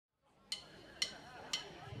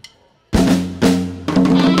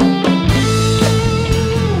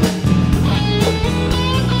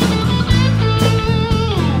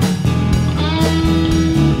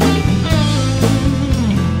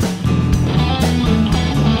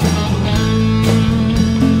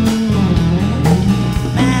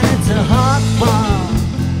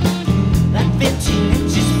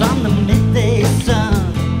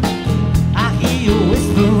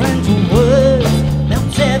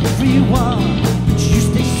everyone, but you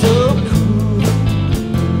stay so cool.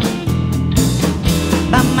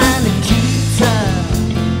 My mind Nikita,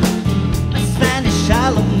 my Spanish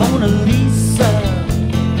Harlem Mona Lisa.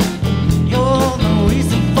 You're the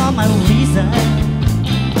reason for my reason.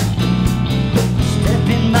 Step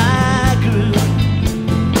in my groove.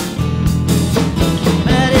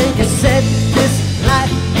 But if you said this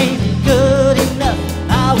life ain't good enough,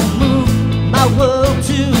 I will move my world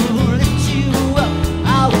to lift you up.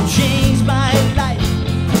 I will change my life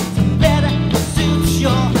to better suit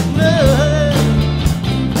your love.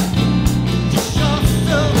 Just you're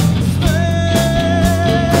so smooth.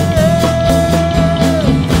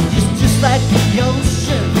 Just like the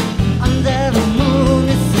ocean under the moon,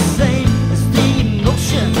 it's the same as the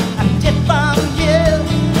emotion I get from you.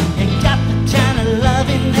 You got the kind of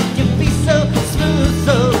loving that can be so smooth.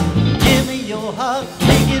 So give me your heart,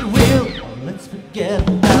 make it real, or let's forget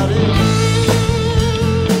about it.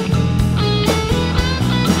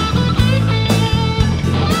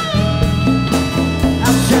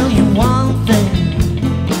 I'll tell you one thing,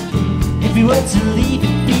 if you were to leave,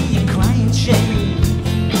 it'd be a crying shame.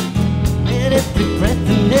 Let every breath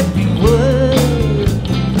and every word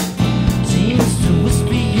seems to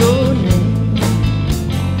whisper your name.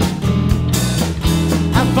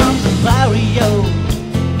 I'm from the barrio,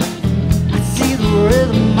 I see the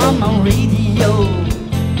rhythm on my radio.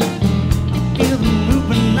 Feel the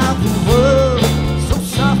movement of the world, so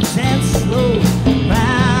soft and slow,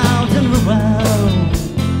 round and around.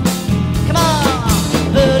 Come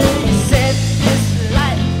on, but if you said this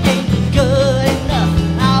life ain't good enough,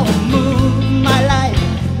 I will move my life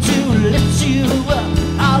to lift you up.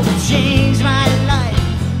 I will change my life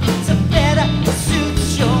to better suit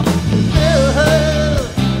your love.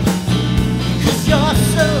 'Cause you're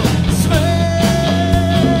so smooth.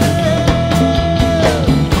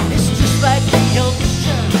 It's just like the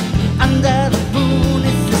ocean under the moon.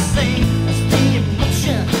 It's the same as the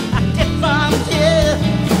emotion I get from you.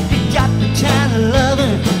 You got the kind of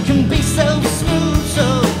loving can be so smooth. So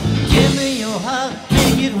give me your heart,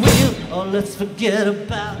 make it real, or let's forget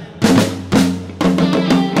about it.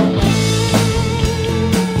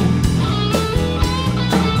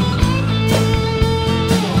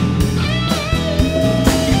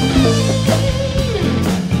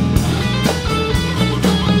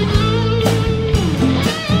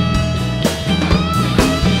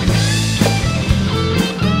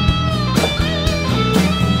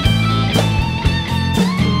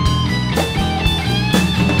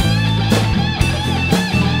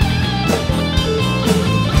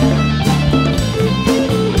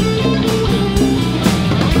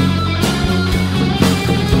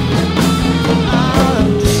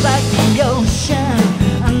 Just like the ocean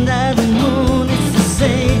under the moon, it's the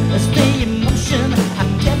same as the emotion I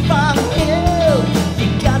get from you. You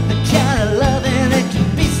got the kind of loving that can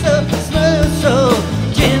be so smooth. So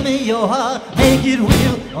give me your heart, make it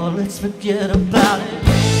real, or let's forget about it.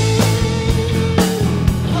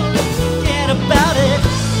 Oh, let's forget about it.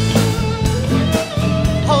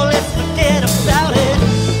 Oh, let's forget about it.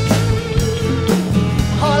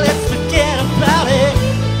 Oh, let's forget about it.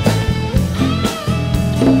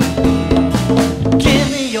 Give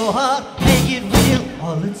me your heart, make it real,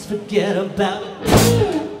 or let's forget about it.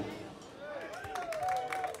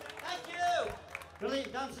 Thank you.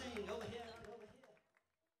 Brilliant dancing over here.